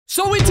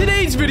So in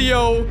today's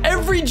video,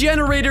 every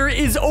generator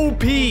is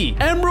OP.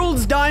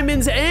 Emeralds,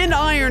 diamonds, and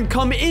iron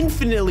come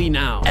infinitely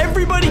now.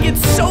 Everybody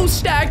gets so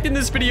stacked in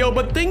this video,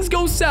 but things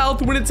go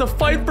south when it's a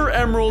fight for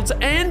emeralds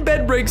and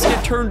bed breaks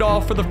get turned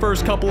off for the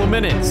first couple of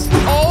minutes.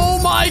 Oh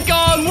my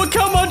god, look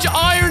how much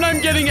iron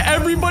I'm getting.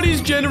 Everybody's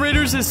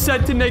generators is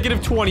set to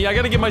 -20. I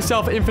gotta give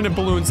myself infinite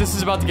balloons. This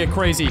is about to get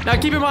crazy. Now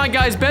keep in mind,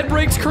 guys, bed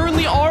breaks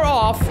currently are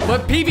off,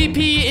 but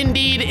PvP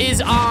indeed is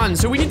on.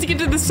 So we need to get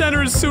to the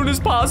center as soon as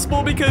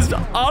possible because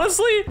honestly,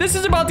 this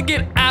is about to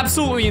get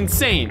absolutely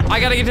insane.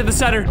 I gotta get to the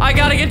center. I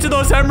gotta get to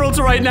those emeralds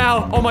right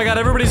now. Oh my god,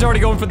 everybody's already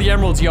going for the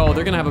emeralds. Yo,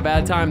 they're gonna have a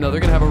bad time, though. They're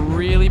gonna have a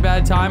really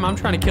bad time. I'm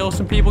trying to kill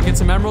some people, get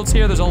some emeralds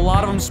here. There's a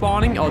lot of them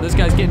spawning. Oh, this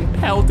guy's getting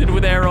pelted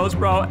with arrows,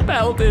 bro.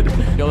 Pelted.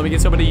 Yo, let me get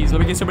some of these. Let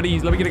me get some of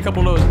these. Let me get a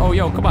couple of those. Oh,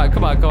 yo, come on,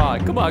 come on, come on,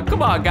 come on,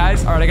 come on,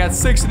 guys. All right, I got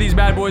 6 of these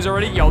bad boys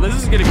already. Yo, this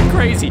is gonna be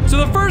crazy. So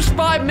the first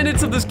 5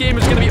 minutes of this game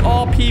is gonna be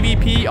all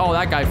PvP. Oh,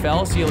 that guy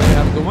fell. See you later.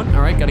 Have a good one.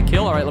 All right, got a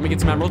kill. All right, let me get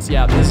some emeralds.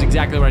 Yeah, this is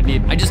exactly what I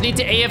need. I just need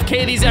to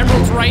AFK these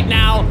emeralds right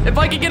now. If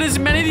I can get as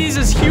many of these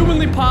as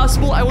humanly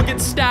possible, I will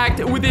get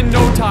stacked within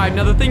no time.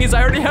 Now, the thing is,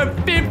 I already have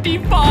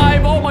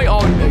 55. Oh my,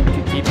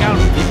 keep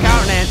counting,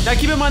 man. Now,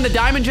 keep in mind, the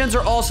diamond gens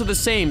are also the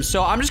same.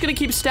 So I'm just gonna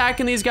keep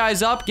stacking these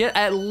guys up, get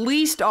at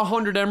least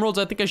 100 emeralds.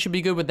 I think I should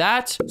be good with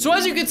that. So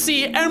as you can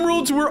see,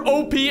 emeralds were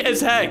OP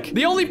as heck.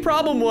 The only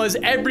problem was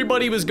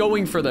everybody was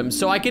going for them.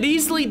 So I could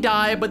easily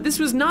die, but this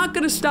was not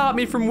gonna stop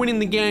me from winning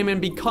the game and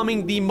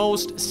becoming the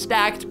most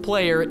stacked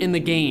player in the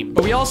game.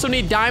 But we also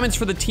need diamonds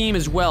for the team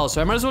as well,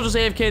 so I might as well just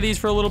AFK these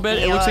for a little bit.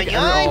 It looks like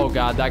oh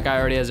god, that guy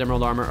already has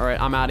emerald armor. All right,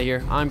 I'm out of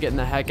here. I'm getting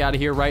the heck out of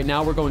here right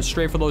now. We're going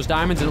straight for those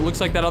diamonds, and it looks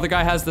like that other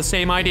guy has the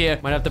same idea.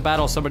 Might have to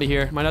battle somebody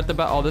here. Might have to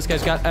oh, this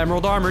guy's got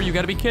emerald armor. You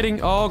gotta be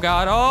kidding. Oh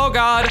god, oh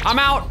god. I'm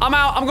out.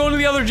 I'm going to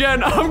the other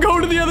gen. I'm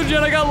going to the other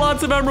gen. I got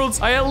lots of emeralds.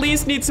 I at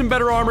least need some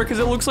better armor because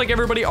it looks like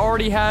everybody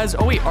already has.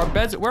 Oh wait, our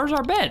beds. Where's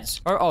our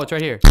beds? Oh, it's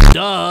right here.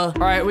 Duh. All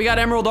right, we got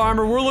emerald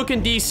armor. We're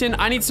looking decent.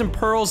 I need some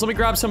pearls. Let me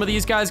grab some of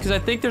these guys because I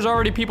think there's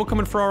already people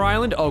coming for our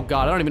island. Oh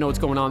god, I don't even know what's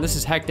going on. This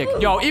is hectic.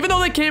 Yo, even though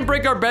they can't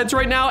break our beds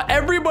right now,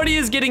 everybody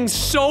is getting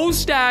so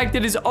stacked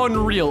it is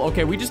unreal.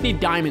 Okay, we just need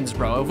diamonds,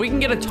 bro. If we can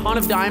get a ton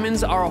of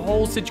diamonds, our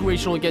whole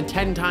situation will get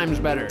 10 times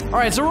better. All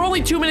right, so we're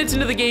only 2 minutes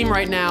into the game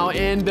right now,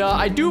 and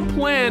I do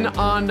plan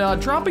on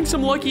dropping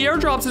some lucky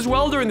airdrops as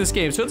well during this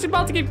game, so it's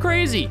about to get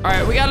crazy. All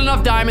right, we got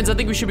enough diamonds. I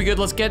think we should be good.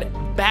 Let's get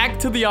back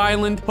to the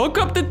island. Hook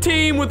up the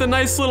team with a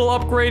nice little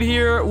upgrade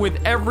here with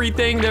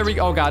everything. There we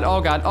go. Oh god, oh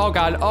god, oh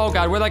god, oh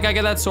god. Where'd that guy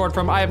get that sword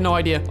from? I have no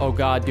idea. Oh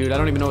god, dude, I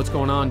don't even know what's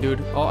going on,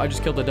 dude. Oh, I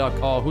just killed the duck.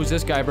 Oh, who's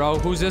this guy, bro?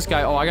 Who's this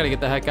guy? Oh, I gotta get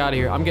the heck out of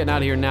here. I'm getting out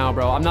of here now,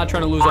 bro. I'm not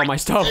trying to lose all my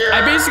stuff.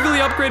 I basically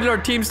upgraded our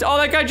team. Oh,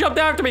 that guy jumped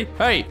after me.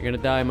 Hey, you're gonna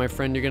die, my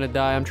friend. You're gonna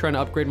die. I'm trying to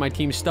upgrade my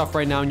team's stuff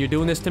right now, and you're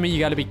doing this to me? You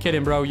gotta be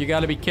kidding, bro. You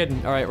gotta be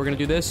kidding. All right, we're gonna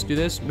do this. Do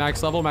this.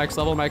 Max level, max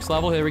level, max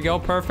level. Here we go.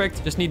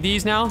 Perfect. Just need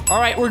these now. All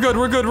right, we're good.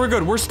 We're good. We're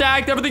good. We're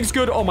stacked. Everything's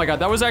good. Oh my god,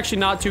 that was actually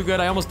not too good.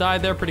 I almost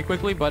died there pretty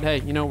quickly, but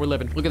hey, you know, we're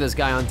living. Look at this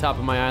guy on top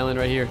of my island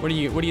right here. What are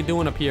you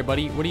doing up here,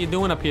 buddy? What are you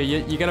doing up here?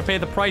 You gotta pay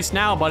the price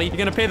now, buddy. You're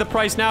gonna pay the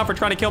price now for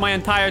trying to kill my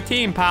entire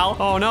team, pal.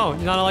 Oh no,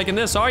 you're not liking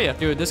this, are you?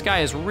 Dude, this guy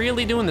is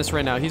really doing this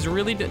right now. He's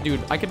really, dude,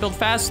 I can build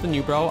faster than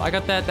you, bro. I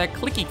got that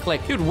clicky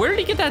click. Dude, where did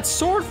he get that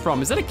sword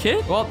from? Is that a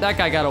kid? Well, that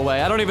guy got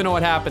away. I don't even know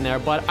what happened there,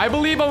 but I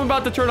believe I'm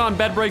about to turn on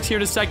bed breaks here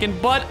in a second,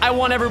 but I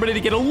want everybody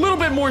to get a little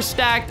bit more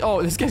stacked.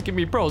 Oh, this guy's giving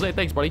me pearls. Hey,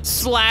 thanks, buddy.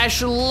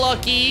 /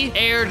 lucky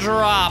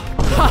airdrop.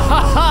 Ha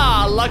ha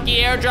ha!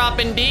 Lucky airdrop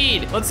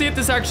indeed. Let's see if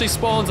this actually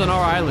spawns on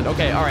our island.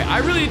 Okay, all right. I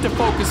really need to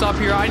focus up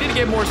here. I need to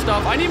get more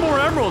stuff. I need more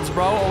emeralds,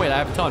 bro. Oh, wait, I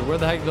have a ton. Where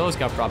the heck did those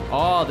come from?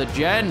 Oh, the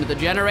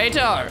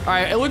generator. All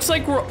right, it looks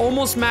like we're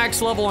almost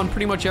max level on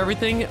pretty much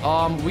everything.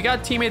 We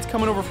got teammates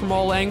coming over from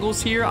all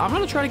angles here. I'm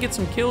gonna try to get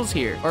some kills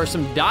here, or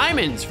some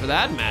diamonds for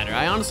that matter.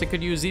 I honestly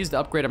could use these to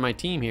upgrade on my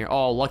team here.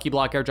 Oh, lucky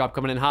block airdrop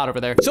coming in hot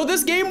over there. So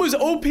this game was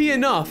OP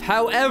enough.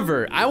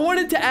 However, I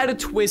wanted to add a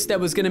twist that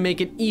was gonna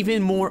make it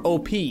even more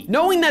OP.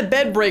 Knowing that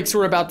bed breaks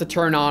were about to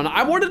turn on,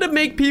 I wanted to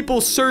make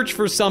people search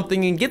for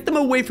something and get them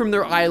away from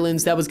their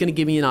islands that was gonna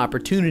give me an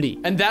opportunity.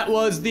 And that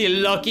was the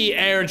lucky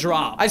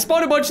airdrop. I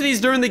spawned a bunch of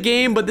these during the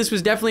game, but this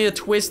was definitely a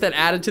twist that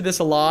added to this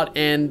a lot,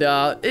 and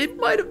it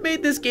might have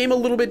made this game a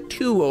little bit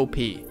too OP.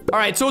 All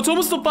right, so it's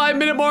almost the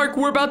 5-minute mark.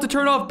 We're about to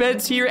turn off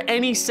beds here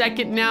any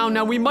second now.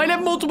 Now, we might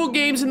have multiple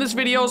games in this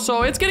video,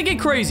 so it's gonna get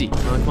crazy.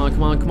 Come on, come on,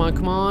 come on, come on,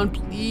 come on.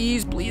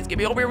 Please, please get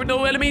me over here with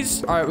no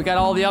enemies. All right, we got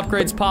all the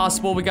upgrades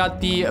possible. We got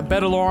the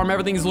bed alarm.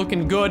 Everything's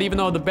looking good, even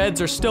though the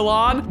beds are still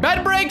on.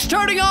 Bed breaks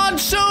turning on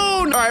soon.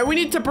 All right, we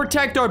need to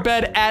protect our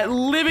bed at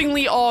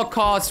livingly all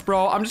costs,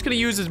 bro. I'm just gonna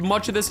use as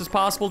much of this as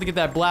possible to get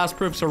that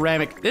blast-proof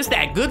ceramic. This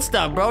that good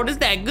stuff, bro. This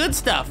that good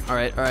stuff. All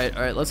right, all right,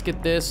 all right. Let's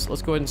get this.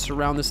 Let's go ahead and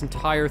surround this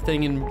entire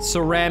thing in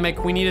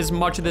ceramic. We need as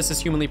much of this as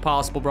humanly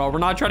possible, bro. We're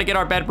not trying to get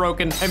our bed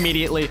broken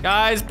immediately.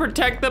 Guys,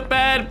 protect the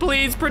bed.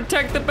 Please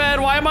protect the bed.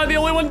 Why am I the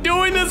only one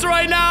doing this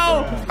right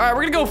now? All right,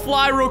 we're gonna go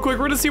fly real quick.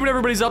 We're gonna see what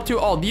everybody's up to.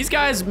 Oh, these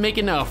guys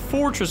making a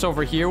fortress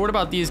over here. What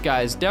about these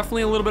guys?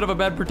 Definitely a little bit of a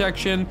bed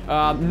protection.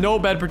 No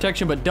bed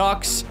protection, but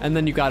ducks. And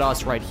then you got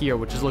us right here,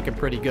 which is looking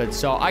pretty good.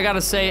 So I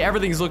gotta say,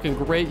 everything's looking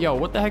great. Yo,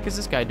 what the heck is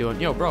this guy doing?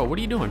 Yo, bro, what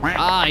are you doing?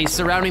 Ah, he's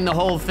surrounding the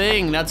whole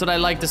thing. That's what I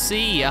like to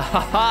see.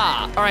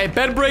 All right,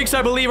 bed breaks,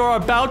 I believe, are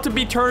about to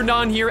be turned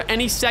on here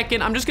any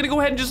second. I'm just gonna go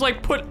ahead and just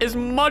like put as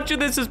much of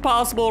this as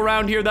possible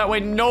around here. That way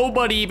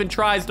nobody even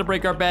tries to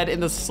break our bed in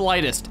the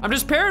slightest. I'm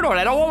just paranoid.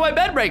 I don't want my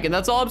bed breaking.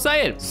 That's all I'm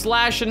saying.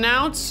 Slash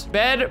announce.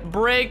 Bed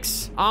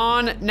breaks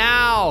on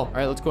now. All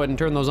right, let's go ahead and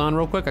turn those on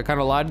real quick. I kind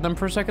of lied to them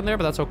for a second there,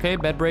 but that's okay.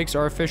 Bed breaks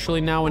are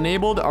officially now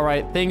enabled. All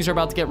right, things are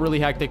about to get really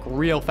hectic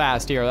real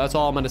fast here. That's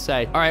all I'm gonna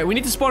say. All right, we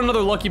need to spawn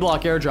another lucky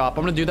block airdrop. I'm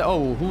gonna do that.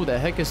 Oh, who the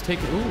heck is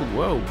taking... Ooh,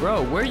 whoa,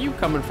 bro. Where are you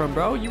coming from,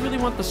 bro? You really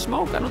want the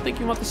smoke? I don't think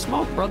you want the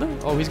smoke, brother.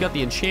 Oh, he's got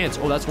the enchants.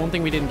 Oh, that's one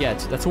thing we didn't get.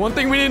 That's one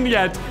thing we didn't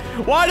get.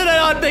 Why did I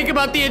not think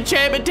about the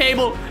enchantment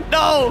table?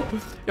 No!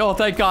 Oh,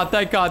 thank God,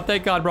 thank God,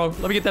 thank God, bro.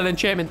 Let me get that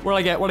enchantment. What'd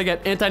I get? What'd I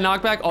get?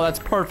 Anti-knockback? Oh, that's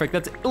perfect.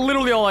 That's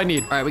literally all I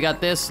need. All right, we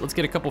got this. Let's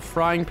get a couple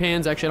frying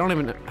pans. Actually, I don't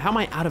even... How am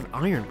I out of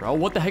iron, bro?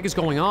 What the heck is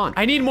going on?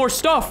 I need more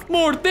stuff.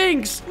 More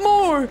things.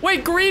 More.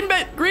 Wait, green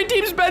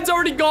team's bed's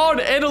already gone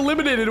and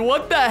eliminated.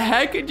 What the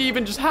heck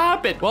even just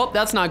happened? Well,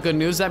 that's not good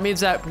news. That means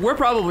that we're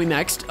probably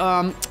next.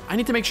 I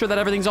need to make sure that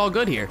everything's all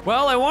good here.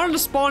 Well, I wanted to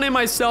spawn in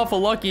myself a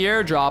lucky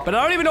airdrop, but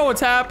I don't even know what's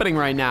happening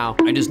right now.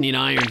 I just need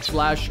iron.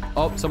 Slash...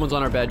 Oh, someone's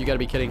on our bed. You gotta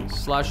be kidding.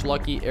 Slash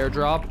lucky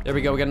airdrop. There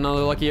we go. We got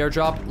another lucky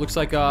airdrop. Looks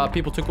like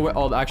people took away...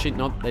 Oh, actually,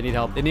 no. They need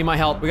help. They need my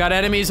help. We got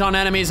enemies on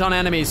enemies on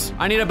enemies.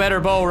 I need a better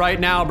bow right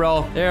now,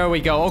 bro. There we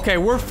go. Okay,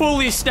 we're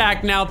fully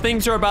stacked now.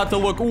 Things are about to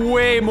look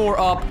way more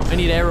up. I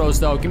need arrows,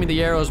 though. Give me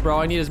the arrows, bro.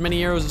 I need as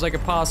many arrows as I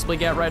could possibly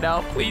get right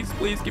now. Please,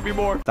 please, give me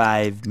more.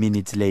 5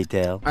 minutes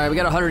later. All right, we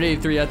got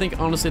 183. I think,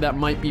 honestly, that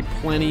might be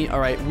plenty. All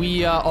right,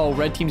 oh,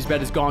 red team's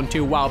bed is gone,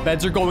 too. Wow,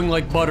 beds are going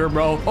like butter,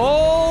 bro.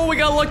 Oh, we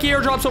got lucky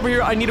airdrops over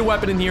here. I need a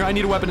weapon in here. I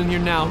need a weapon in here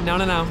now.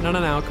 Now.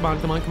 Come on,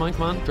 come on, come on,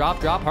 come on.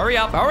 Drop. Hurry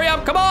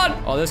up, come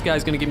on. Oh, this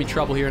guy's gonna give me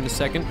trouble here in a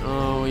second.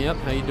 Oh, yep.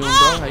 How you doing,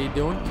 bro? How you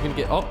doing? You're gonna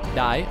get... Oh,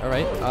 die. All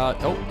right.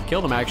 Oh,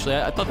 killed him, actually.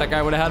 I thought that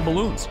guy would have had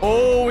balloons.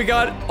 Oh, we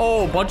got...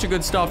 Oh, a bunch of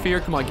good stuff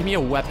here. Come on, give me a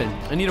weapon.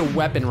 I need a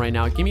weapon right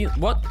now. Give me...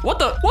 What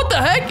the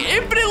heck?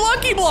 Infinite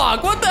lucky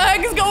block. What the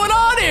heck is going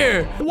on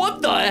here?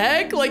 What the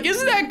heck? Like,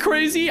 isn't that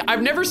crazy?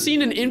 I've never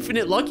seen an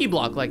infinite lucky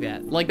block like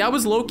that. Like, that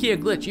was low-key a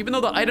glitch. Even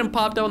though the item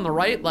popped out on the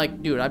right,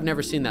 like, dude, I've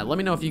never seen that. Let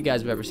me know if you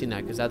guys have ever seen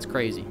that, because that's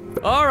crazy.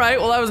 All right,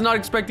 well, I was not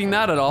expecting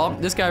that at all.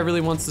 This guy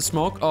really wants to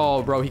smoke.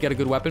 Oh, bro, he got a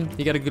good weapon.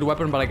 He got a good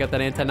weapon, but I got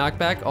that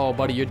anti-knockback. Oh,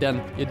 buddy, you're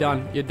done. You're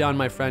done. You're done,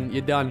 my friend.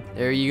 You're done.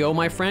 There you go,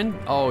 my friend.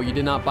 Oh, you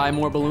did not buy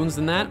more balloons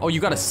than that? Oh, you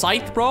got a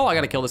scythe, bro? I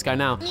gotta kill this guy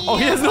now. Oh,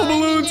 he has no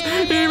balloons.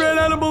 He ran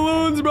out of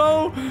balloons,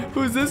 bro.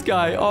 Who's this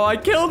guy? Oh, I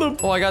killed him.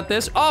 Oh, I got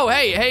this. Oh,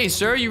 hey,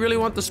 sir, you really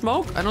want the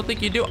smoke? I don't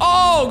think you do.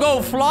 Oh,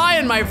 go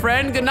flying, my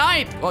friend. Good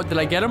night. Oh, did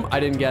I get him? I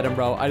didn't get him,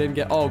 bro. I didn't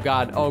get... Oh,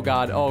 God. Oh,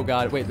 God. Oh,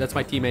 God. Wait, that's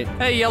my teammate.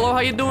 Hey, Yellow, how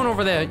you doing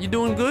over there? You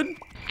doing good?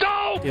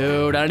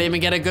 Dude, I didn't even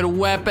get a good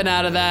weapon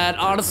out of that.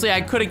 Honestly, I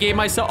could have gave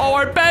myself... Oh,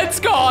 our bed's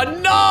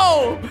gone.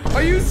 No!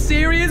 Are you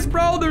serious,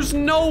 bro? There's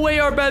no way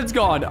our bed's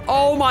gone.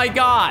 Oh, my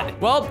God.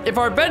 Well, if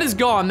our bed is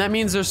gone, that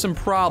means there's some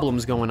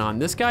problems going on.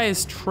 This guy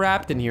is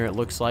trapped in here, it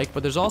looks like.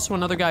 But there's also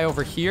another guy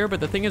over here. But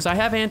the thing is, I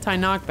have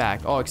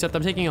anti-knockback. Oh, except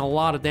I'm taking a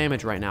lot of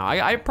damage right now.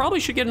 I probably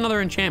should get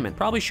another enchantment.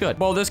 Probably should.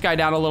 Bow this guy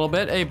down a little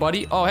bit. Hey,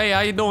 buddy. Oh, hey,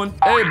 how you doing?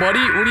 Hey, buddy.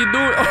 What are you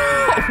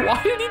doing?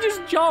 Why did he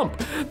just jump?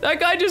 That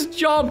guy just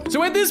jumped.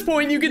 So at this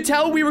point, you could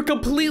tell we were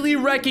completely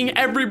wrecking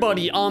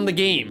everybody on the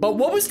game. But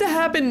what was to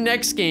happen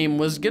next game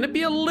was gonna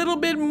be a little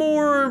bit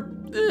more...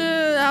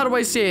 how do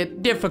I say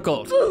it?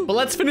 Difficult. But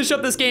let's finish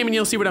up this game and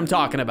you'll see what I'm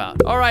talking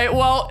about. All right,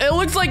 well, it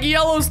looks like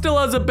Yellow still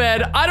has a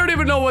bed. I don't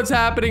even know what's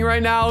happening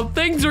right now.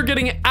 Things are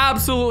getting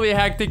absolutely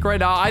hectic right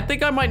now. I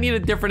think I might need a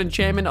different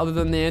enchantment other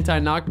than the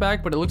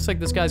anti-knockback, but it looks like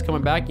this guy's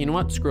coming back. You know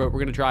what? Screw it. We're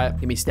gonna try it.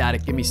 Give me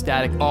static. Give me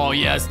static. Oh,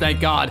 yes. Thank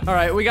God. All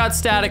right, we got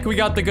static. We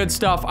got the good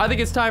stuff. I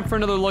think it's time for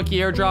another lucky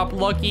airdrop.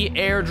 Lucky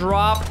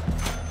airdrop.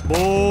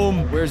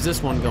 Boom. Where's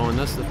this one going?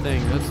 That's the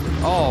thing.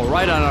 Oh,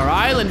 right on our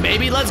island,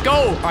 baby. Let's go.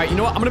 All right, you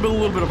know what? I'm gonna build a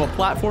little bit of a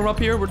platform up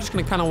here. We're just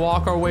gonna kind of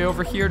walk our way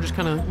over here. Just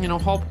kind of, you know,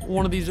 hope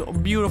one of these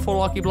beautiful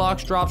lucky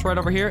blocks drops right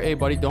over here. Hey,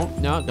 buddy,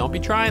 don't be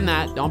trying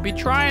that. Don't be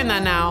trying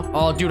that now.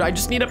 Oh, dude, I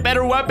just need a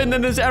better weapon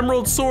than this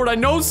emerald sword. I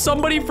know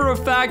somebody for a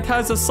fact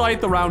has a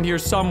scythe around here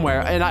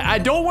somewhere, and I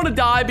don't want to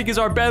die because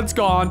our bed's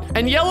gone,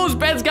 and Yellow's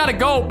bed's gotta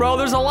go, bro.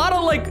 There's a lot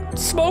of, like,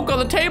 smoke on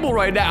the table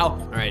right now.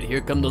 All right,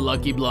 here come the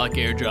lucky block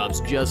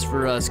airdrops just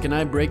for us. boss. Can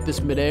I break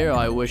this midair? Oh,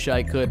 I wish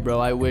I could, bro.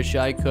 I wish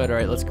I could. All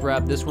right, let's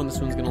grab this one. This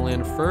one's gonna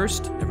land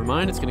first. Never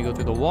mind, it's gonna go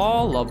through the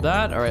wall. Love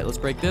that. All right, let's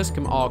break this.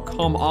 Come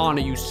on.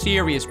 Are you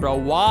serious, bro?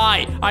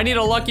 Why? I need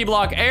a lucky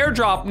block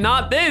airdrop,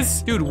 not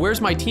this. Dude,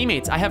 where's my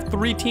teammates? I have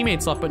 3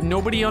 teammates left, but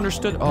nobody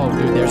understood. Oh,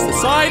 dude, there's the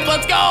side.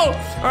 Let's go.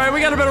 All right,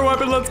 we got a better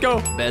weapon. Let's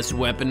go. Best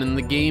weapon in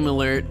the game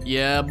alert.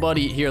 Yeah,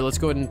 buddy. Here, let's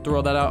go ahead and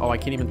throw that out. Oh, I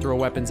can't even throw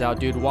weapons out,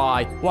 dude.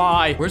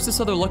 Why? Where's this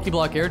other lucky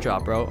block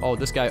airdrop, bro? Oh,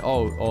 this guy.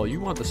 Oh, you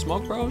want the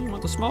smoke, bro? You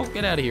want the smoke?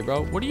 Get out of here,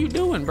 bro. What are you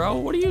doing, bro?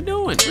 What are you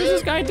doing? What is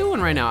this guy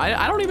doing right now?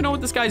 I don't even know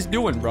what this guy's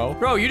doing, bro.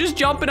 Bro, you just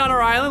jumping on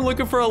our island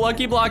looking for a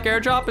lucky block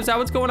airdrop? Is that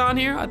what's going on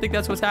here? I think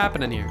that's what's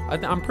happening here.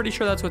 I'm pretty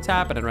sure that's what's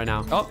happening right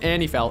now. Oh,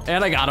 and he fell.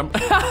 And I got him.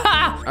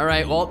 All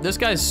right, well, this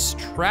guy's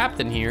trapped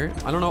in here.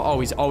 I don't know.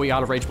 Oh, he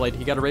got a rage blade.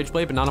 He got a rage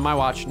blade, but not on my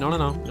watch. No.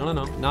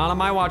 Not on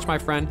my watch, my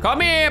friend.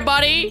 Come here,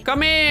 buddy.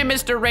 Come here,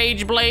 Mr.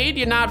 Rage Blade.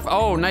 You're not...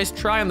 Oh, nice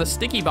try on the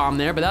sticky bomb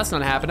there, but that's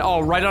not happening.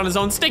 Oh, right on his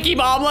own sticky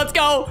bomb. Let's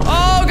go.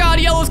 Oh, God.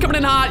 Yellow's coming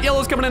in hot.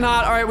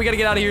 All right, we got to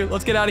get out of here.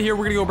 Let's get out of here.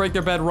 We're going to go break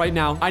their bed right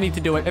now. I need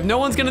to do it. If no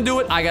one's going to do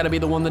it, I got to be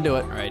the one to do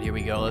it. All right, here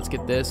we go. Let's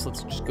get this.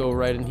 Let's just go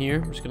right in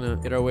here. We're just going to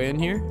get our way in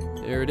here.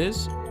 There it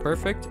is.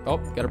 Perfect. Oh,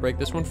 gotta break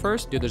this one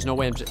first. Dude, there's no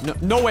way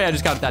no way I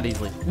just got it that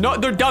easily. No,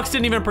 their ducks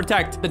didn't even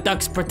protect. The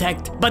ducks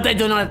protect, but they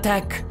do not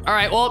attack. All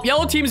right, well,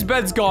 yellow team's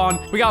bed's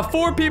gone. We got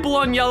 4 people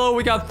on yellow.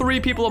 We got 3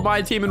 people on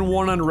my team and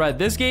 1 on red.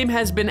 This game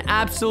has been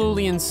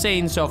absolutely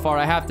insane so far,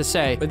 I have to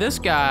say. But this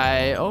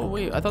guy, oh,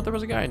 wait, I thought there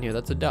was a guy in here.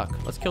 That's a duck.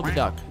 Let's kill the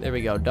duck. There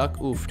we go. Duck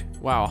oofed.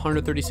 Wow,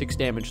 136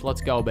 damage.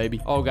 Let's go,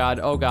 baby. Oh, God.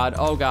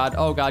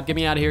 Get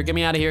me out of here.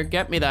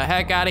 Get me the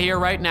heck out of here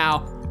right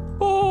now.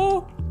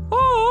 Oh.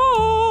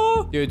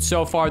 Dude,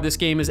 so far, this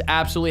game has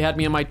absolutely had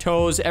me on my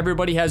toes.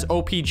 Everybody has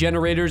OP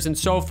generators, and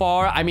so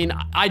far, I mean,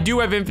 I do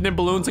have infinite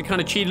balloons. I kind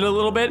of cheated a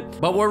little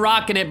bit, but we're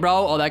rocking it,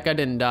 bro. Oh, that guy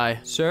didn't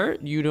die. Sir,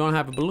 you don't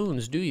have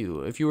balloons, do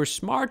you? If you were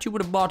smart, you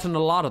would have bought in a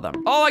lot of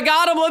them. Oh, I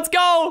got him. Let's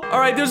go. All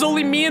right, there's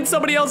only me and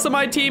somebody else on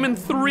my team and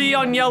 3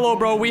 on yellow,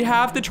 bro. We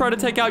have to try to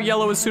take out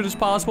yellow as soon as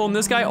possible, and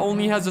this guy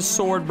only has a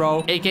sword,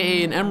 bro,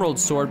 aka an emerald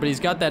sword, but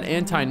he's got that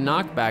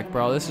anti-knockback,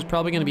 bro. This is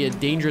probably going to be a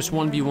dangerous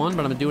 1v1, but I'm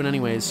going to do it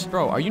anyways.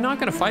 Bro, are you not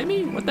going to fight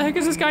me? What the heck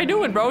is this guy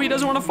doing, bro? He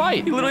doesn't want to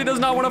fight. He literally does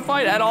not want to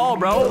fight at all,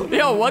 bro.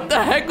 Yo, what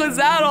the heck was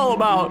that all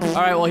about? All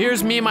right, well,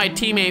 here's me and my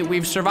teammate.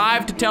 We've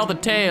survived to tell the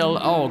tale.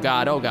 Oh,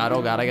 God. I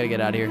gotta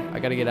get out of here.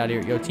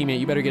 Yo,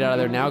 teammate, you better get out of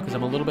there now because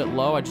I'm a little bit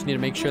low. I just need to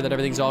make sure that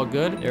everything's all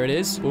good. There it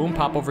is. Boom,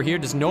 pop over here.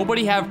 Does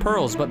nobody have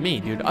pearls but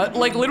me, dude?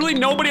 Like, literally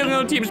nobody on the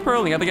other team's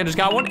pearling. I think I just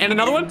got one and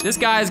another one. This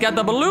guy's got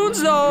the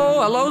balloons,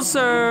 though. Hello,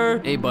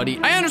 sir. Hey, buddy.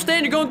 I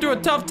understand you're going through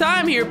a tough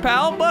time here,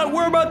 pal, but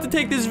we're about to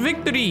take this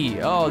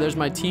victory. Oh, there's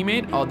my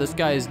teammate. Oh, this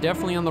guy is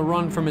definitely on the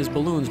run from his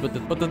balloons, but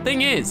the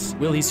thing is,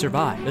 will he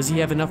survive? Does he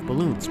have enough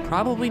balloons?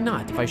 Probably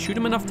not. If I shoot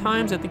him enough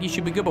times, I think he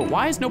should be good, but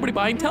why is nobody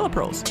buying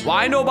telepearls?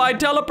 Why no buy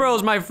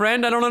telepearls, my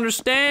friend? I don't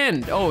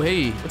understand. Oh,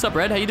 hey. What's up,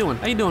 Red? How you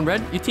doing?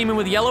 Red? You teaming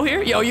with yellow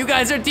here? Yo, you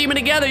guys are teaming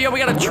together. Yo, we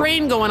got a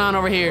train going on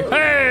over here.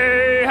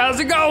 Hey, how's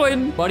it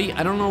going? Buddy,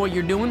 I don't know what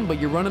you're doing, but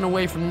you're running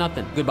away from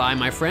nothing. Goodbye,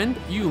 my friend.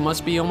 You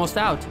must be almost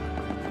out.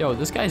 Yo,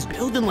 this guy's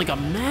building like a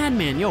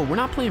madman. Yo, we're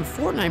not playing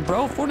Fortnite,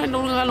 bro. Fortnite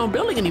don't got no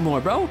building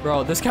anymore, bro.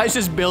 Bro, this guy's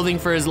just building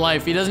for his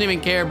life. He doesn't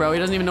even care, bro. He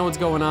doesn't even know what's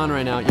going on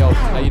right now. Yo,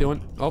 how you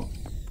doing? Oh,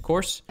 of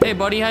course. Hey,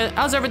 buddy,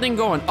 how's everything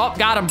going? Oh,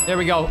 got him. There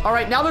we go. All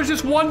right, now there's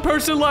just 1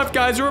 person left,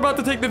 guys. We're about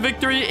to take the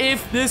victory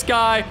if this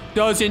guy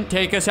doesn't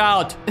take us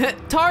out.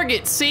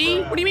 Target,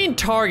 see? What do you mean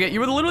target? You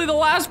were literally the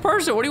last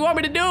person. What do you want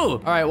me to do? All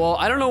right, well,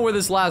 I don't know where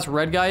this last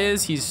red guy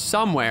is. He's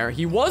somewhere.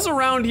 He was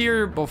around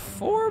here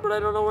before, but I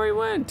don't know where he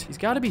went. He's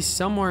got to be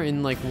somewhere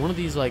in, like, one of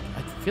these, like,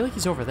 I feel like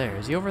he's over there.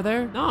 Is he over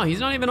there? No,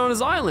 he's not even on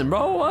his island,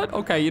 bro. What?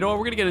 Okay, you know what?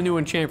 We're going to get a new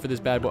enchant for this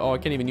bad boy. Oh, I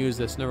can't even use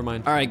this. Never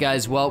mind. All right,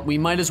 guys. Well, we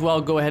might as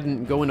well go ahead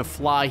and go into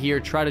fly here.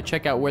 Try to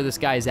check out where this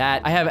guy's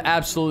at. I have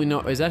absolutely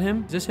no... Is that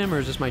him? Is this him or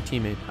is this my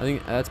teammate? I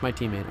think that's my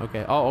teammate.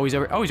 Okay. Oh, he's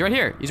right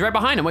here. He's right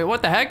behind him. Wait,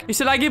 what the heck? He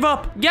said, I give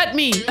up. Get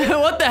me.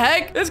 What the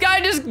heck? This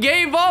guy just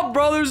gave up,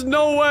 bro. There's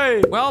no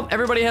way. Well,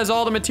 everybody has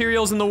all the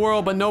materials in the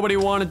world, but nobody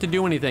wanted to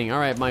do anything. All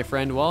right, my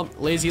friend. Well,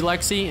 Lazy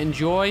Lexi,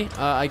 enjoy.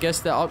 I guess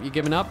that... Oh, you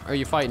giving up? Or are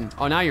you fighting?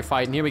 Oh, now you're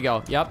fighting. Here we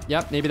go.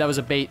 Yep. Maybe that was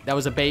a bait.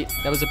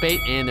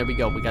 And there we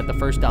go. We got the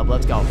first dub.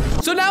 Let's go.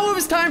 So now it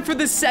was time for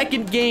the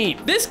second game.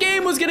 This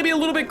game was going to be a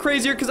little bit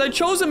crazier because I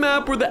chose a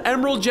map where the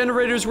emerald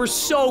generators were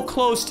so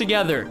close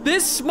together.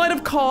 This might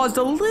have caused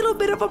a little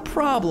bit of a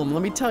problem.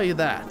 Let me tell you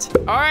that.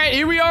 All right,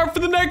 here we are for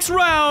the next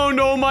round.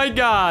 Oh my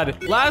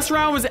God. Last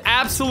round was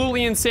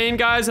absolutely insane,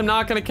 guys. I'm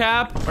not going to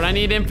cap, but I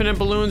need infinite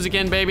balloons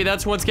again, baby.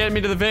 That's what's getting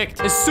me to the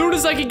vict. As soon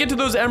as I can get to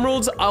those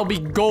emeralds, I'll be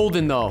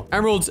golden though.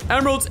 Emeralds.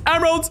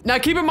 Now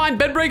keep in mind,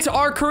 bed breaks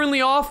are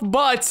currently off,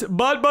 but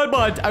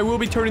I will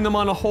be turning them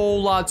on a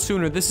whole lot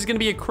sooner. This is gonna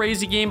be a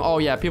crazy game. Oh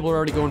yeah, people are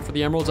already going for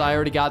the emeralds. I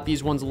already got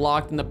these ones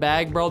locked in the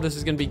bag, bro. This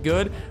is gonna be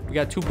good. We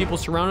got 2 people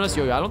surrounding us.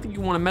 Yo, I don't think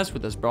you want to mess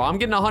with this, bro. I'm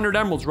getting 100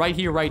 emeralds right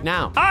here, right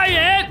now.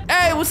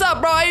 Hey, what's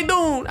up, bro? How you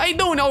doing? How you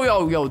doing?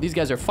 Oh, yo, these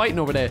guys are fighting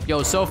over there.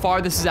 Yo, so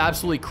far, this is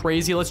absolutely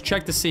crazy. Let's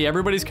check to see.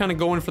 Everybody's kind of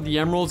going for the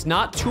emeralds.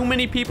 Not too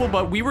many people,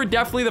 but we were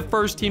definitely the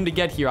first team to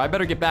get here. I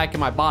better get back in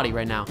my body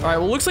right now. All right,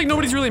 well, looks like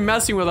nobody's really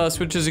messing with us,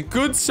 which is a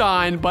good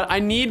sign, but I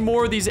need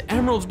more of these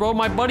emeralds, bro.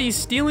 My buddy's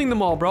stealing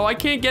them all, bro. I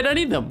can't get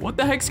any of them. What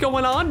the heck's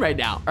going on right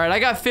now? All right, I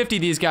got 50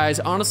 of these guys.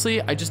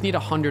 Honestly, I just need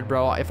 100,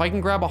 bro. If I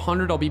can grab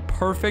 100, I'll be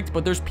perfect,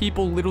 but there's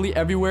people literally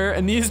everywhere,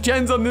 and these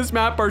gens on this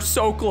map are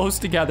so close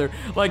together.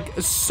 Like,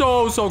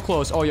 so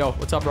close. Oh, yo,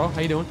 what's up, bro?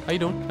 How you doing? How you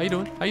doing? How you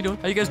doing? How you doing?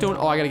 How you guys doing?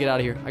 Oh, I gotta get out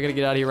of here. I gotta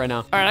get out of here right now.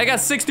 All right, I got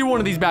 61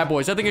 of these bad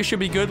boys. I think I should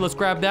be good. Let's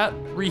grab that.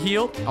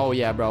 Reheal. Oh,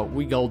 yeah, bro.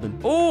 We golden.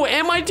 Oh,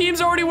 and my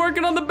team's already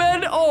working on the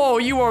bed. Oh,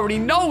 you already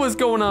know what's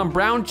going on.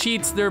 Brown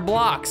cheats their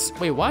blocks.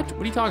 Wait, what?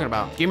 What are you talking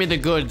about? Give me the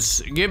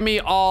goods. Give me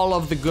all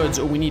of the goods.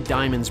 Oh, we need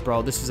diamonds,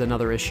 bro. This is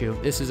another issue.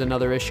 This is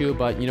another issue,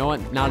 but you know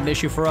what? Not an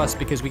issue for us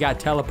because we got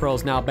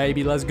telepearls now,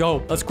 baby. Let's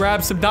go. Let's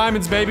grab some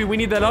diamonds, baby. We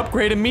need that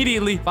upgrade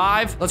immediately.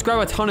 5. Let's grab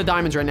a ton of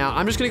diamonds right now.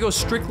 I'm just gonna go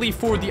strictly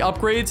for the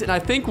upgrades, and I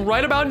think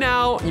right about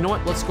now, you know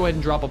what? Let's go ahead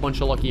and drop a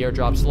bunch of lucky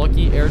airdrops.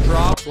 Lucky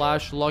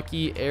airdrop /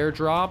 lucky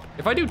airdrop.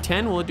 If I do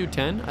 10, will it do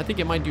 10? I think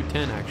it might do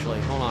 10, actually.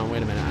 Hold on,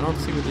 wait a minute. I don't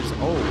see what these...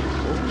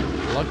 Oh,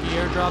 lucky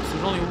airdrops.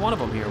 There's only one of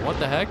them here. What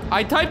the heck?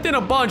 I typed in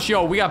a bunch.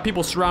 Yo, we got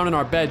people surrounding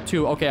our bed,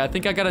 too. Okay, I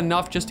think I got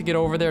enough just to get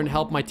over there and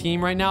help my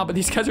team right now, but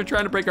these guys are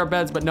trying to break our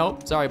beds, but no.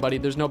 Sorry, buddy.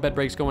 There's no bed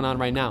breaks going on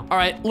right now. All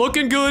right,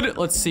 looking good.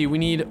 Let's see. We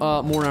need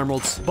more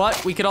emeralds,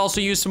 but we could also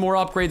use some more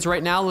upgrades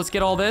right now. Let's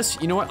get all this.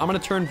 You know what? I'm going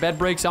to turn bed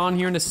breaks on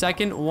here in a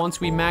second. Once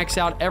we max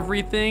out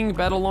everything,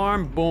 bed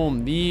alarm,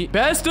 boom. The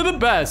best of the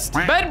best.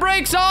 Bed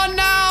breaks on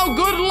now.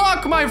 Good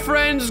luck, my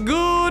friends.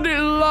 Good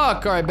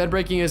luck. All right, bed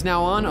breaking is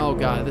now on. Oh,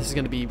 God. This is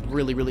going to be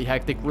really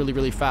hectic,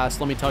 really fast.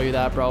 Let me tell you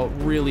that, bro.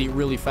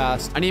 Really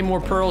fast. I need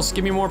more pearls.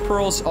 Give me more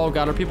pearls. Oh,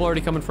 God. Are people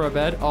already coming for a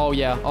bed? Oh,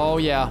 yeah. Oh,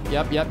 yeah.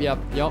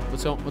 Yep.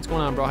 What's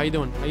going on, bro? How you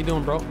doing? How you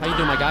doing, bro? How you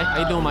doing, my guy?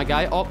 How you doing, my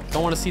guy? Oh,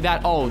 don't want to see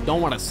that. Oh,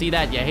 don't want to see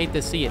that. You hate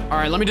to see it. All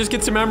right, let me just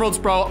get some emeralds,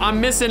 bro. I'm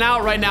missing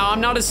out right now.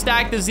 I'm not as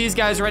stacked as these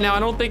guys right now. I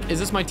don't think... Is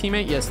this my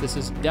teammate? Yes, this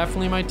is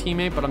definitely my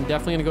teammate, but I'm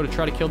definitely going to go to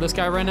try to kill this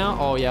guy right now.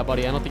 Oh, yeah,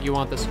 buddy. I don't think you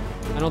want this.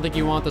 I don't think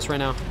you want this right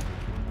now.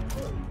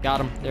 Got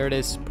him. There it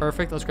is.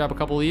 Perfect. Let's grab a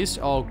couple of these.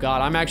 Oh,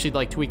 God. I'm actually,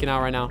 like, tweaking out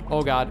right now.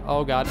 Oh, God.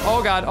 Oh, God.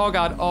 Oh, God. Oh,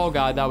 God. Oh,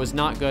 God. That was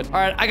not good. All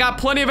right. I got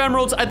plenty of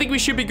emeralds. I think we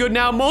should be good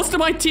now. Most of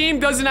my team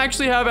doesn't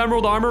actually have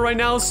emerald armor right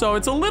now, so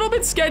it's a little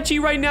bit sketchy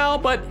right now,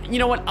 but you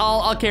know what?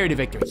 I'll carry the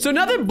victory. So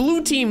now that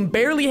blue team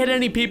barely had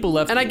any people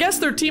left, and I guess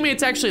their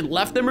teammates actually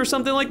left them or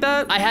something like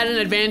that, I had an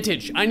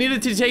advantage. I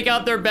needed to take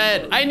out their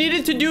bed. I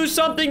needed to do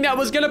something that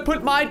was gonna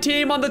put my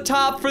team on the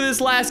top for this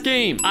last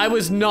game. I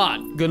was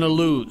not gonna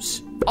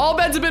lose. All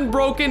beds have been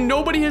broken.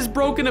 Nobody has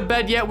broken a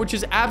bed yet, which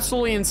is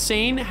absolutely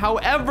insane.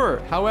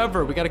 However,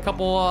 we got a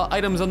couple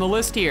items on the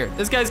list here.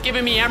 This guy's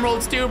giving me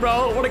emeralds too,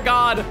 bro. What a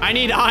god. I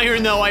need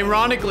iron though,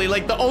 ironically.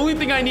 Like the only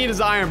thing I need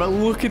is iron, but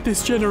look at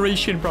this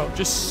generation, bro.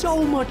 Just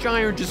so much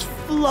iron just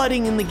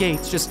flooding in the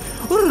gates. Just...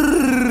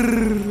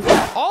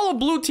 All of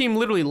blue team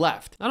literally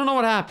left. I don't know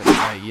what happened. All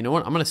right, you know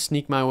what? I'm going to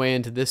sneak my way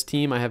into this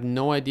team. I have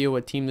no idea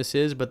what team this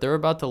is, but they're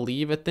about to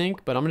leave, I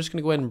think. But I'm just going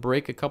to go ahead and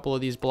break a couple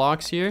of these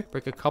blocks here.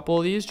 Break a couple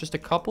of these. Just a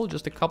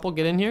couple.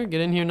 Get in here.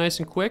 Get in here nice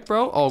and quick,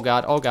 bro. Oh,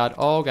 God. Oh, God.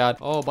 Oh, God.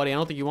 Oh, buddy, I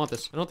don't think you want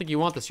this. I don't think you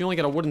want this. You only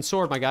got a wooden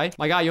sword, my guy.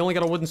 My guy, you only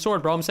got a wooden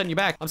sword, bro. I'm setting you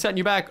back. I'm setting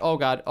you back. Oh,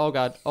 God. Oh,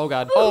 God. Oh,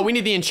 God. Oh, we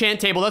need the enchant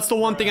table. That's the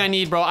one thing I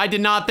need, bro. I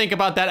did not think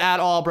about that at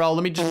all, bro.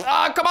 Let me just...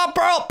 Ah, come on,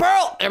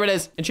 Pearl. There it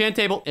is. Enchant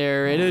table.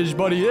 There it is,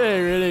 buddy.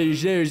 There it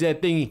is. There's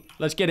that thingy.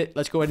 Let's get it.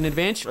 Let's go ahead and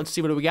advance. Let's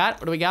see what do we got.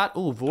 What do we got?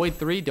 Ooh, void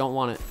 3. Don't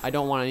want it. I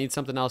don't want it. I need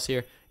something else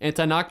here.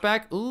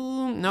 Anti-knockback.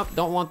 Ooh, nope.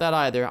 Don't want that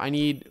either. I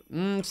need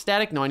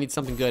static. No, I need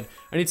something good.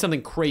 I need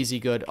something crazy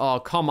good. Oh,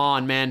 come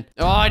on, man.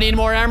 Oh, I need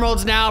more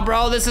emeralds now,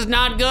 bro. This is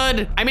not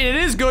good. I mean, it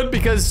is good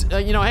because,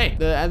 you know, hey,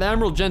 the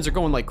emerald gens are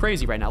going like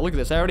crazy right now. Look at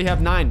this. I already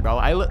have 9, bro.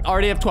 I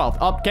already have 12.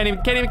 Oh, can't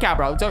even count,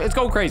 bro. So it's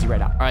going crazy right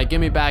now. All right, get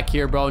me back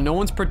here, bro. No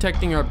one's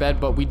protecting our bed,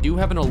 but we do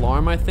have an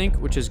alarm, I think,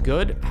 which is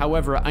good.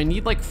 However, I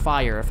need like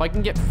fire. If I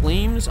can get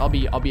flames, I'll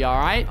be all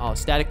right. Oh,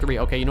 static 3.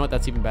 Okay, you know what?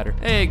 That's even better.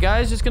 Hey,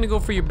 guys, just gonna go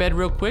for your bed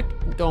real quick.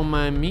 Don't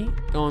mind me.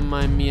 Don't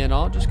mind me at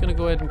all. Just gonna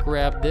go ahead and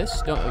grab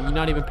this. You're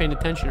not even paying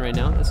attention right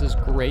now. This is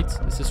great.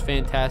 This is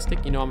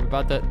fantastic. You know, I'm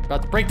about to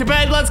break the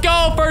bed. Let's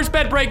go. First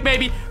bed break,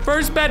 baby.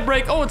 First bed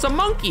break. Oh, it's a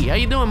monkey. How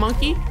you doing,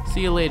 monkey?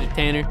 See you later,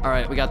 Tanner. All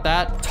right, we got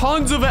that.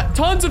 Tons of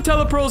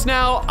telepearls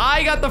now.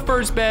 I got the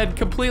first bed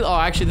completely. Oh,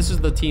 actually, this is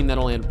the team that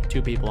only had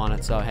 2 people on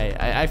it. So, hey,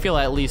 I feel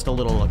at least a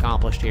little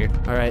accomplished here.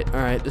 All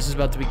right. This is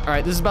about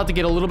to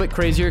get a little bit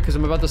crazier because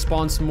I'm about to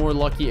spawn some more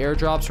lucky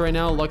airdrops right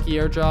now. Lucky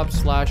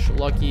airdrops /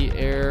 lucky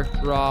air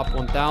airdrop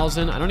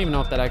 1,000. I don't even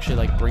know if that actually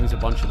like brings a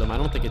bunch of them. I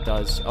don't think it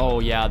does. Oh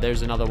yeah,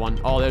 there's another one.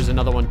 Oh, there's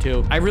another one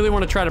too. I really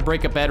want to try to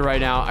break a bed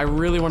right now. I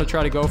really want to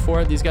try to go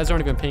for it. These guys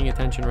aren't even paying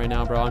attention right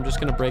now, bro. I'm just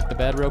gonna break the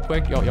bed real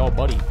quick. Yo,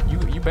 buddy,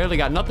 you barely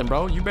got nothing,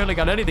 bro. You barely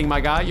got anything, my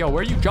guy. Yo,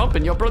 where are you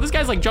jumping? Yo, bro, this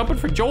guy's like jumping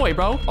for joy,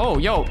 bro. Oh,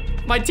 yo,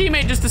 my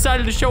teammate just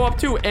decided to show up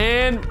too,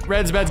 and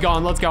Red's bed's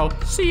gone. Let's go.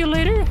 See you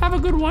later. Have a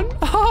good one.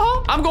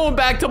 I'm going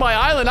back to my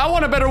island. I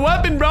want a better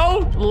weapon,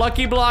 bro.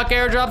 Lucky block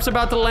airdrop's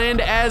about to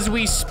land as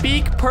we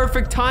speak.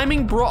 Perfect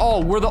timing, bro.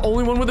 Oh, we're the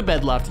only one with a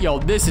bed left. Yo,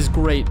 this is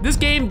great. This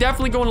game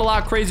definitely going a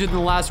lot crazier than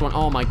the last one.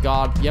 Oh my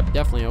God. Yep,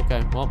 definitely.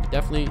 Okay. Well,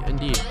 definitely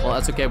indeed. Well,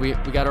 that's okay. We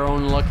got our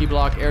own lucky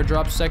block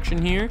airdrop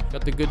section here.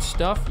 Got the good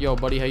stuff. Yo,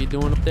 buddy, how you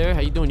doing up there?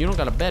 How you doing? You don't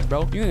got a bed,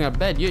 bro. You don't got a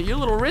bed. You're a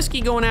little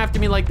risky going after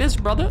me like this,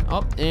 brother.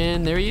 Oh,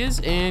 and there he is.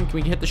 And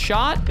can we hit the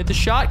shot? Hit the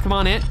shot. Come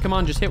on, Ant. Come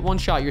on, just hit one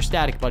shot. You're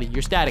static, buddy.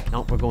 You're static.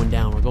 No, we're going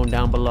down. We're going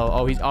down below.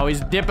 Oh, he's always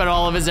dipping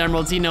all of his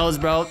emeralds. He knows,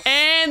 bro.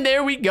 And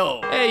there we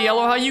go. Hey,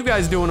 Yellow, how you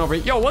guys doing over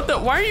here? Yo, what the?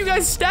 Why are you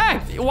guys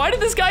stacked? Why did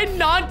this guy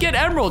not get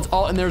emeralds?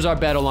 Oh, and there's our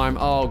bed alarm.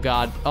 Oh,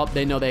 God. Oh,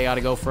 they know they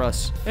gotta go for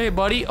us. Hey,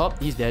 buddy. Oh,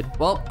 he's dead.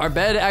 Well, our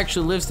bed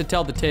actually lives to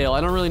tell the tale.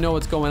 I don't really know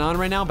what's going on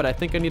right now, but I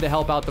think I need to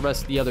help out the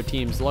rest of the other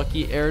teams.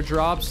 Lucky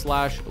airdrop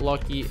 /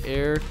 lucky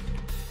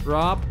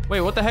airdrop.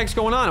 Wait, what the heck's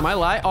going on? Am I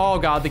lying? Oh,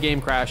 God, the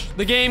game crashed.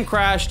 The game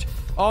crashed.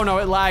 Oh, no,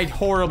 it lagged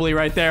horribly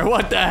right there.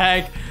 What the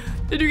heck?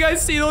 Did you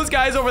guys see those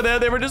guys over there?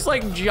 They were just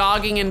like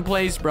jogging in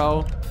place,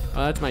 bro.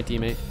 Oh, that's my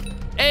teammate.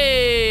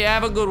 Hey,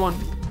 have a good one.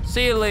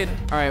 See you later.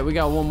 All right, we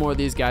got one more of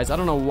these guys. I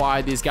don't know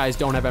why these guys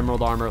don't have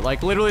emerald armor.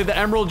 Like, literally, the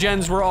emerald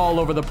gens were all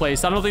over the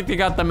place. I don't think they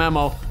got the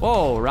memo.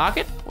 Whoa,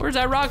 rocket? Where's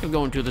that rocket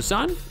going to? The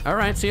sun? All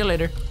right, see you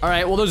later. All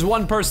right, well, there's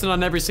one person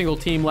on every single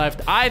team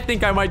left. I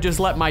think I might just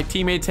let my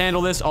teammates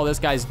handle this. Oh, this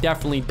guy's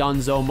definitely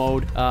Dunzo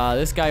mode.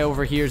 This guy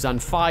over here is on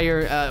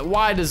fire.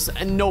 Why does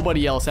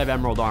nobody else have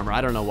emerald armor?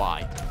 I don't know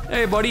why.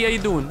 Hey, buddy, how you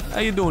doing? How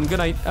you doing? Good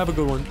night. Have a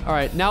good one. All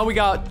right, now we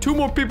got 2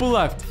 more people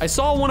left. I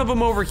saw one of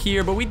them over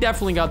here, but we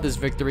definitely got this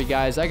victory,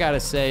 guys. I gotta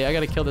say, I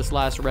gotta kill this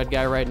last red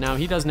guy right now.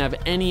 He doesn't have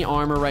any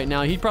armor right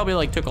now. He probably,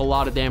 like, took a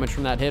lot of damage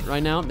from that hit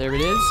right now. There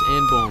it is,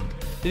 and boom.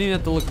 Didn't even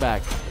have to look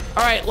back.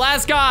 All right,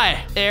 last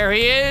guy. There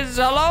he is.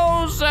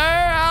 Hello, sir.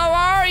 How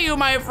are you,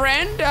 my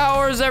friend?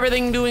 How is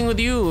everything doing with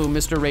you,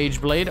 Mr.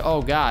 Rageblade?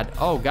 Oh, God.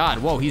 Oh, God.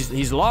 Whoa,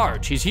 he's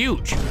large. He's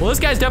huge. Well, this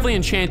guy's definitely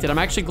enchanted. I'm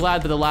actually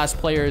glad that the last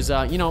player is,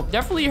 you know,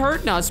 definitely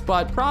hurting us,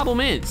 but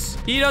problem is,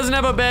 he doesn't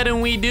have a bed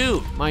and we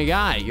do. My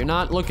guy, you're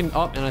not looking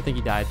up, and I think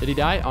he died. Did he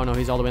die? Oh, no,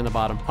 he's all the way in the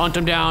bottom. Hunt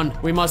him down.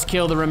 We must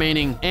kill the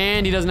remaining.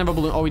 And he doesn't have a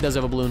balloon. Oh, he does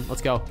have a balloon.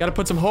 Let's go. Gotta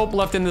put some hope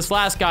left in this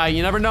last guy.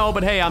 You never know,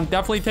 but hey, I'm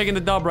definitely taking the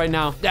dub right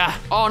now. Yeah.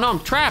 Oh, no, I'm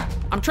trapped.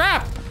 I'm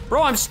trapped.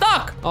 Bro, I'm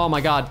stuck. Oh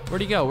my God.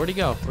 Where'd he go? Where'd he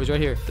go? Oh, he's right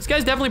here. This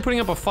guy's definitely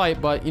putting up a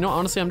fight, but you know,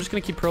 honestly, I'm just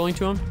gonna keep pearling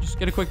to him. Just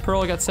get a quick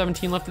pearl. I got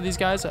 17 left of these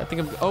guys. I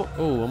think I'm, oh,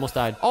 almost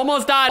died.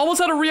 Almost died.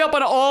 Almost had to re-up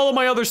on all of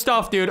my other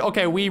stuff, dude.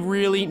 Okay, we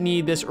really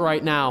need this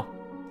right now.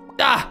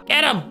 Ah,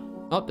 get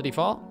him. Oh, did he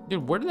fall?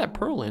 Dude, where did that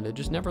pearl land? It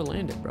just never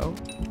landed, bro.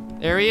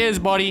 There he is,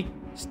 buddy.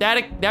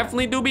 Static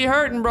definitely do be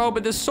hurting, bro,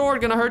 but this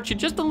sword gonna hurt you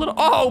just a little.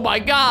 Oh my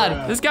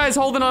God. This guy's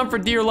holding on for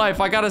dear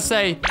life, I gotta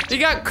say. He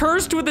got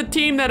cursed with a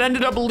team that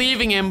ended up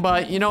leaving him,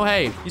 but you know,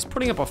 hey, he's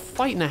putting up a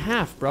fight and a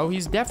half, bro.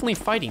 He's definitely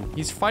fighting.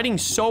 He's fighting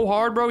so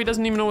hard, bro. He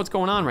doesn't even know what's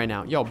going on right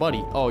now. Yo,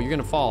 buddy. Oh, you're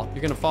gonna fall.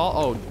 You're gonna fall.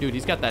 Oh, dude,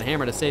 he's got that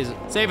hammer to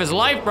save his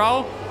life,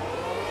 bro.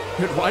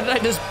 Dude, why did I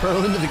just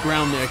pearl into the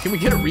ground there? Can we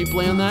get a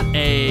replay on that?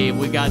 Hey,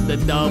 we got the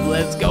dub.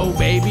 Let's go,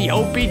 baby.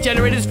 OP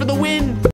generators for the win.